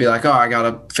when I'd be like, oh, I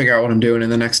gotta figure out what I'm doing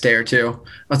in the next day or two,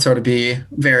 I'd sort of be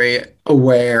very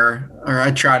aware, or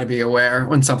I'd try to be aware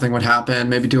when something would happen,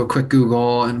 maybe do a quick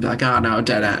Google and be like, oh no,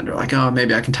 dead end, or like, oh,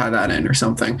 maybe I can tie that in or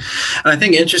something. And I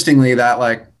think interestingly that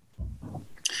like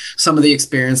some of the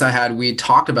experience I had, we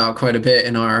talked about quite a bit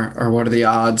in our what are the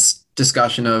odds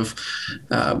discussion of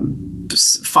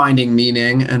finding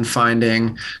meaning and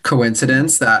finding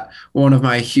coincidence. That one of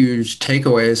my huge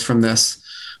takeaways from this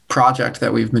project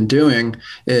that we've been doing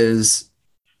is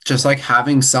just like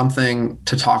having something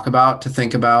to talk about, to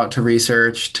think about, to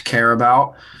research, to care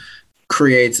about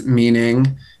creates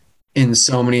meaning in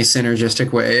so many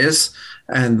synergistic ways.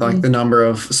 And like the number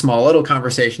of small little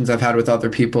conversations I've had with other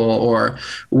people, or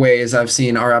ways I've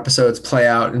seen our episodes play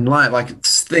out in life, like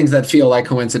things that feel like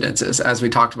coincidences, as we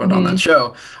talked about on that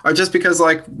show, are just because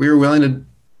like we were willing to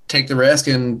take the risk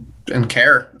and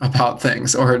care about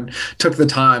things, or took the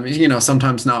time,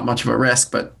 sometimes not much of a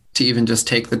risk, but to even just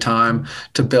take the time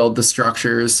to build the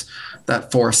structures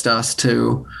that forced us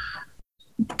to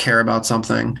care about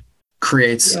something,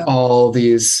 creates all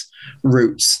these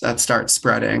roots that start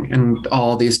spreading and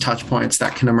all these touch points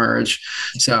that can emerge.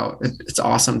 So it's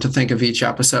awesome to think of each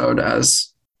episode as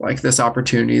like this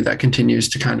opportunity that continues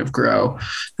to kind of grow.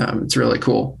 It's really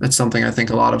cool. It's something I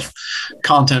think a lot of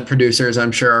content producers,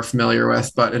 I'm sure, are familiar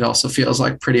with, but it also feels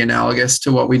like pretty analogous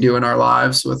to what we do in our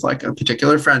lives with like a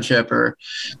particular friendship or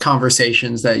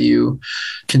conversations that you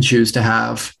can choose to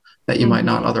have that you might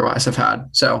not otherwise have had.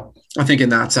 So I think in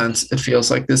that sense, it feels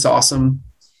like this awesome.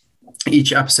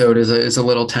 Each episode is a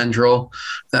little tendril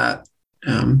that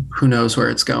who knows where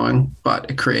it's going, but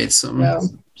it creates some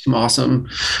awesome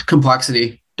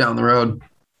complexity down the road.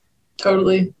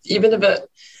 Totally. Even if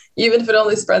it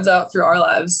only spreads out through our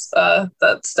lives,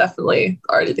 that's definitely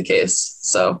already the case.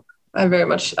 So I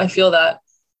feel that.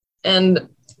 And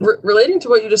relating to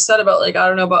what you just said about like, I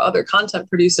don't know about other content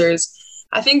producers,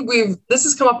 I think this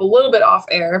has come up a little bit off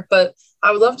air, but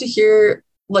I would love to hear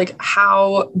like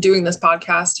how doing this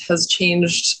podcast has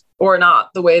changed or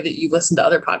not the way that you listen to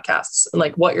other podcasts, and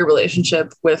like what your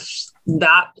relationship with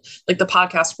that, like the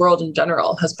podcast world in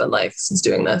general, has been like since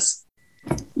doing this.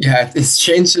 Yeah, it's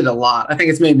changed it a lot. I think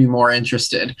it's made me more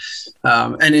interested,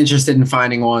 and interested in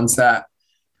finding ones that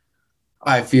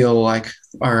I feel like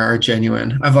are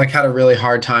genuine. I've like had a really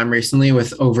hard time recently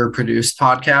with overproduced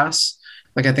podcasts.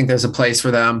 Like I think there's a place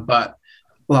for them, but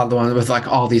a lot of the ones with like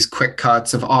all these quick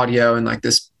cuts of audio and like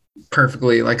this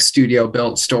perfectly like studio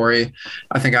built story,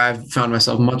 I think I've found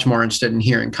myself much more interested in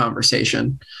hearing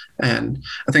conversation. And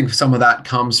I think some of that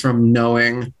comes from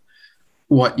knowing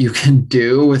what you can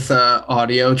do with a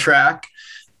audio track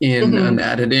in an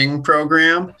editing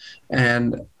program.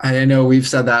 And I know we've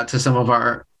said that to some of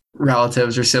our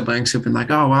relatives or siblings who've been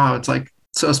like, oh wow, it's like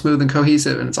so smooth and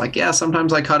cohesive. And it's like, yeah,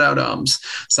 sometimes I cut out ums.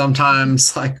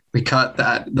 Sometimes like we cut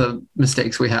the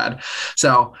mistakes we had.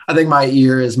 So I think my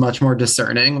ear is much more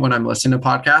discerning when I'm listening to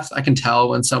podcasts. I can tell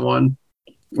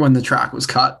when the track was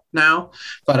cut now.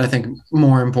 But I think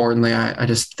more importantly, I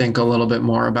just think a little bit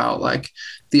more about like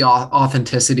the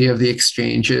authenticity of the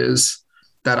exchanges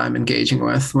that I'm engaging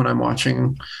with when I'm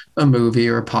watching a movie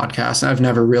or a podcast. I've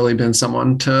never really been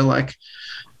someone to like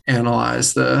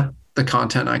analyze the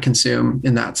content I consume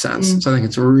in that sense. So I think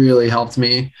it's really helped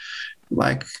me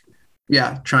like,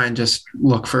 yeah, try and just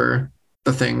look for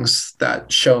the things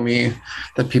that show me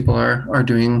that people are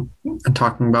doing and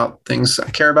talking about things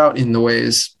I care about in the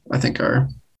ways I think are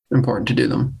important to do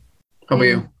them. How about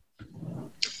you?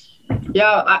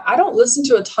 Yeah, I don't listen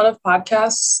to a ton of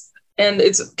podcasts, and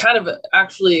it's kind of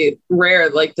actually rare.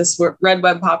 Like this Red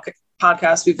Web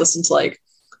podcast,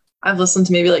 I've listened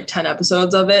to maybe like 10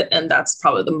 episodes of it, and that's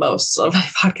probably the most of my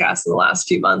podcasts in the last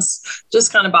few months.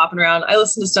 Just kind of bopping around. I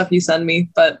listen to stuff you send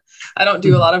me, but I don't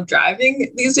do a lot of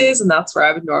driving these days, and that's where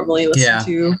I would normally listen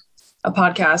to a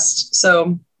podcast.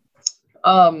 So,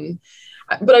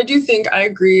 but I do think I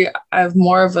agree. I have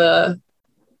more of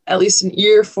at least an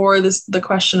ear for the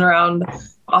question around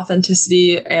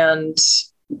authenticity and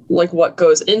like what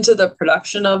goes into the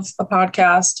production of a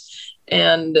podcast.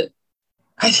 And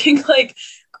I think like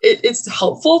it's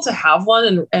helpful to have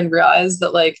one and realize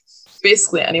that like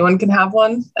basically anyone can have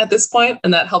one at this point,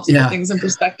 and that helps put things in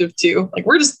perspective too. Like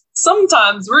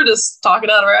sometimes we're just talking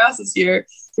out of our asses here.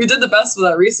 We did the best with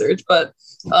our research, but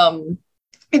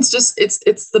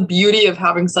it's the beauty of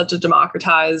having such a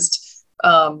democratized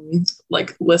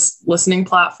like listening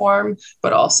platform,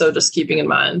 but also just keeping in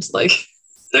mind like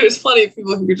there's plenty of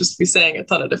people who could just be saying a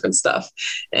ton of different stuff,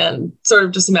 and sort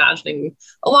of just imagining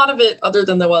a lot of it, other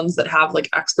than the ones that have like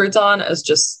experts on, as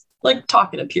just like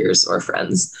talking to peers or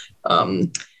friends.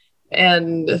 And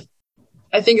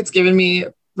I think it's given me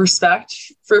respect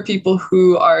for people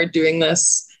who are doing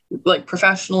this like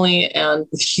professionally and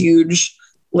with huge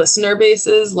listener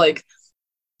bases. Like,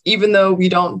 even though we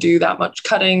don't do that much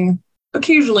cutting,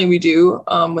 occasionally we do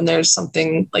when there's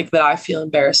something like that I feel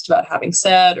embarrassed about having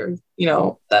said, or, you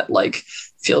know, that like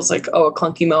feels like, a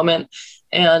clunky moment.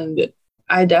 And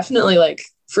I definitely like,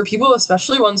 for people,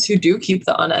 especially ones who do keep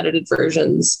the unedited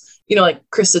versions, you know, like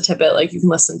Krista Tippett, like you can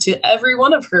listen to every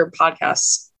one of her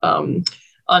podcasts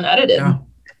unedited. Yeah.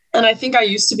 And I think I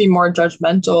used to be more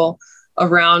judgmental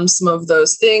around some of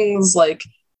those things. Like,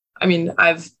 I mean,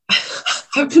 I've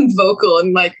been vocal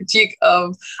in my critique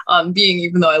of being,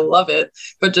 even though I love it,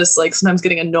 but just like sometimes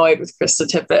getting annoyed with Krista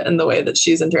Tippett and the way that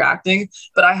she's interacting.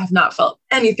 But I have not felt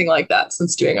anything like that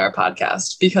since doing our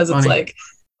podcast, because it's like,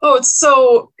 oh,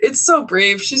 it's so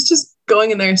brave. She's just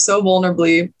going in there so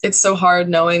vulnerably. It's so hard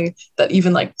knowing that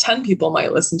even like 10 people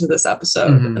might listen to this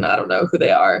episode and I don't know who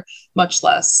they are, much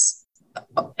less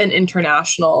an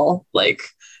international, like,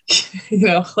 you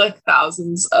know, like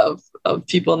thousands of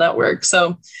people network.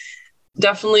 So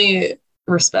definitely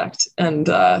respect and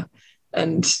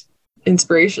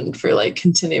inspiration for like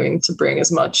continuing to bring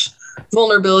as much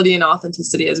vulnerability and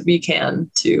authenticity as we can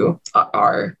to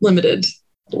our limited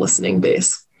listening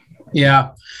base.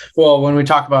 Yeah. Well, when we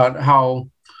talk about how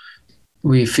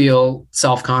we feel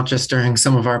self-conscious during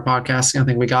some of our podcasting, I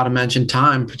think we got to mention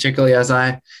time, particularly as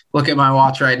I look at my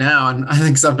watch right now. And I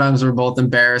think sometimes we're both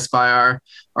embarrassed by our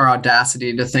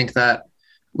audacity to think that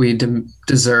we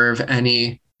deserve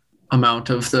any amount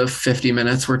of the 50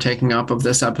 minutes we're taking up of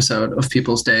this episode of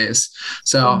people's days.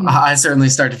 So I certainly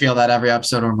start to feel that every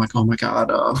episode where I'm like, oh my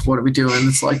God, what are we doing?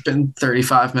 It's like been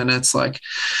 35 minutes. Like,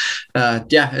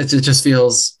 it just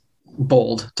feels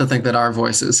bold to think that our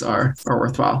voices are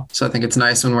worthwhile. So I think it's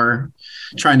nice when we're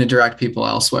trying to direct people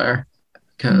elsewhere,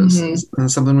 because it's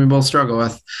something we both struggle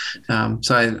with.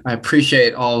 So I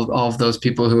appreciate all of those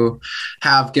people who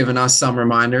have given us some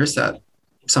reminders that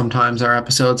sometimes our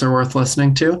episodes are worth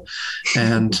listening to.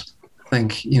 And I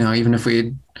think, you know, even if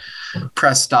we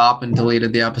press stop and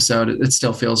deleted the episode, it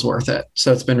still feels worth it.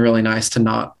 So it's been really nice to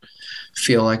not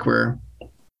feel like we're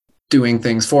doing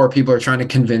things for people or trying to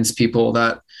convince people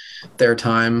that their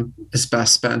time is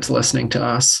best spent listening to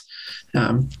us.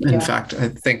 In fact, I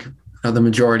think the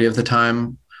majority of the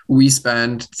time we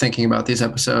spend thinking about these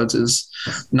episodes is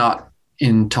not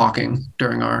in talking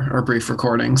during our brief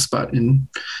recordings, but in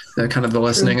the kind of the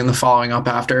listening and the following up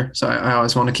after. So I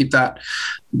always want to keep that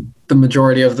the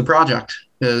majority of the project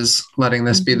is letting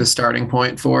this be the starting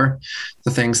point for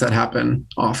the things that happen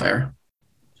off air.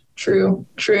 True.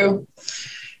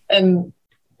 And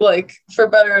like, for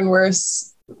better and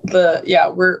worse,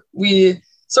 we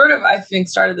sort of, I think,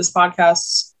 started this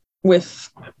podcast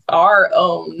with our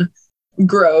own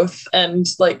growth and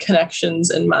like connections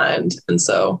in mind. And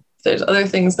so if there's other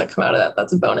things that come out of that,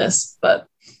 that's a bonus. But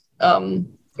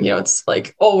it's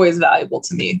like always valuable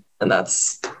to me. And I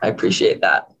appreciate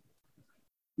that.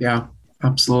 Yeah,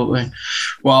 absolutely.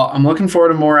 Well, I'm looking forward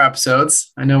to more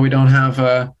episodes. I know we don't have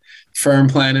a firm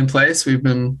plan in place. We've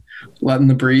been letting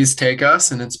the breeze take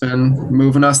us, and it's been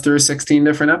moving us through 16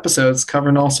 different episodes,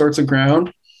 covering all sorts of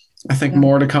ground. I think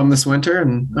more to come this winter,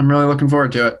 and I'm really looking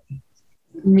forward to it.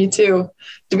 Me too.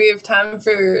 Do we have time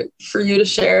for you to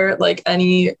share like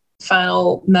any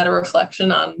final meta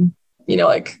reflection on,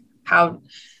 like how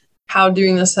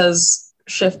doing this has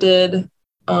shifted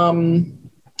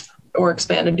or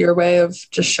expanded your way of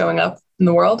just showing up in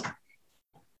the world?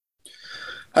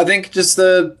 I think just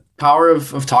the power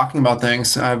of talking about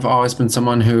things. I've always been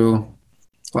someone who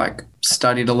like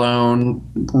studied alone,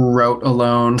 wrote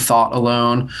alone, thought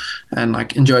alone, and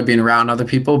like enjoyed being around other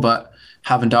people, but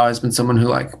haven't always been someone who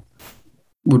like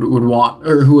would want,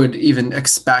 or who would even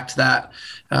expect that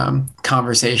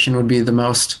conversation would be the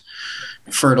most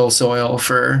fertile soil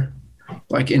for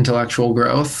like intellectual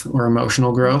growth or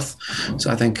emotional growth.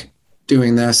 So I think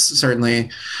doing this certainly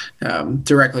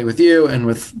directly with you and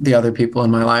with the other people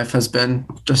in my life has been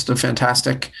just a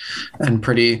fantastic and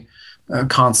pretty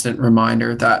constant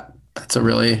reminder that that's a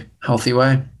really healthy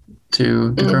way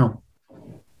to grow.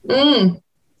 Do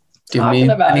you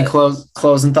have any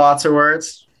closing thoughts or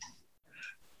words?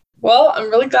 Well, I'm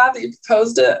really glad that you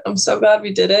proposed it. I'm so glad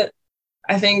we did it.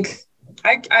 I think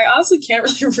I honestly can't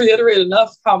really reiterate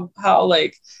enough how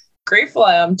like grateful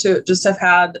I am to just have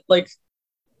had like,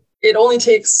 it only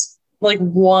takes like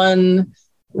one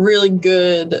really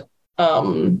good, I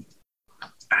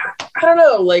don't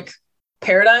know, like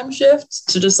paradigm shift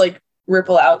to just like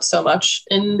ripple out so much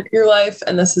in your life.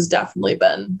 And this has definitely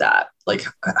been that like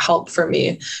help for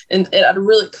me. And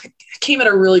it came at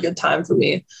a really good time for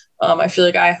me. I feel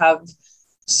like I have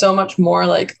so much more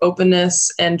like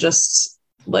openness and just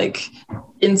like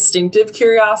instinctive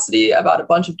curiosity about a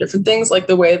bunch of different things, like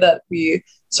the way that we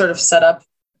sort of set up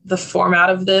the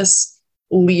format of this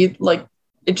like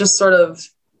it just sort of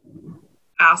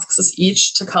asks us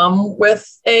each to come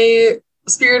with a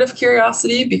spirit of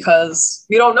curiosity, because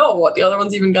we don't know what the other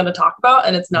one's even going to talk about.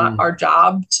 And it's not our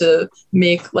job to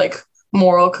make like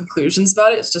moral conclusions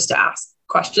about it. It's just to ask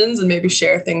questions and maybe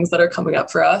share things that are coming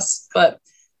up for us. But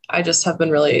I just have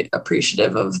been really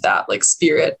appreciative of that like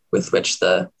spirit with which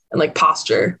and like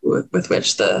posture with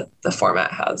which the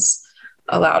format has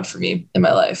allowed for me in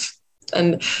my life.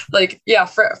 And like, yeah,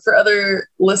 for other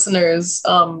listeners,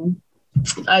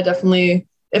 I definitely,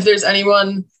 if there's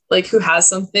anyone like who has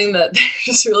something that they're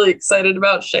just really excited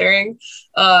about sharing,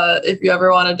 if you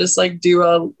ever want to just like do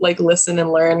a like listen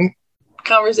and learn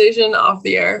conversation off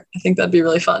the air, I think that'd be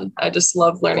really fun. I just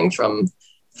love learning from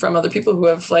other people who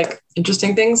have like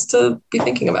interesting things to be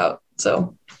thinking about.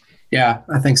 So yeah,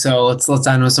 I think so. Let's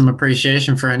end with some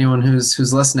appreciation for anyone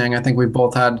who's listening. I think we've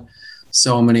both had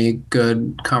so many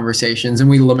good conversations, and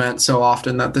we lament so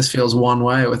often that this feels one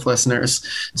way with listeners.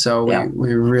 So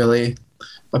we really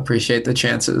appreciate the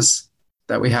chances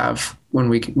that we have when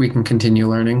we can continue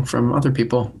learning from other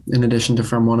people in addition to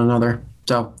from one another.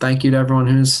 So thank you to everyone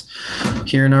who's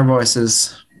hearing our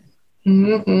voices.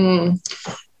 Mm-hmm.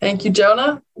 Thank you,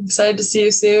 Jonah. I'm excited to see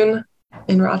you soon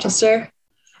in Rochester.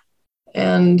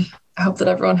 And I hope that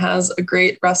everyone has a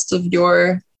great rest of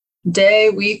your day,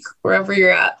 week, wherever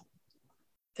you're at.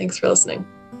 Thanks for listening.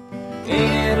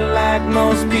 Ain't like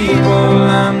most people,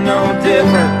 I'm no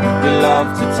different. We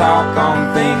love to talk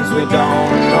on things we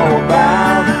don't know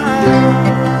about.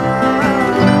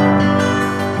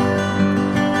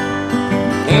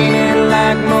 Ain't it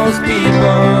like most people,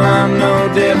 I'm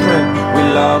no different. We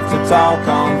love to talk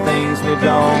on things we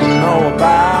don't know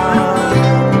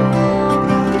about.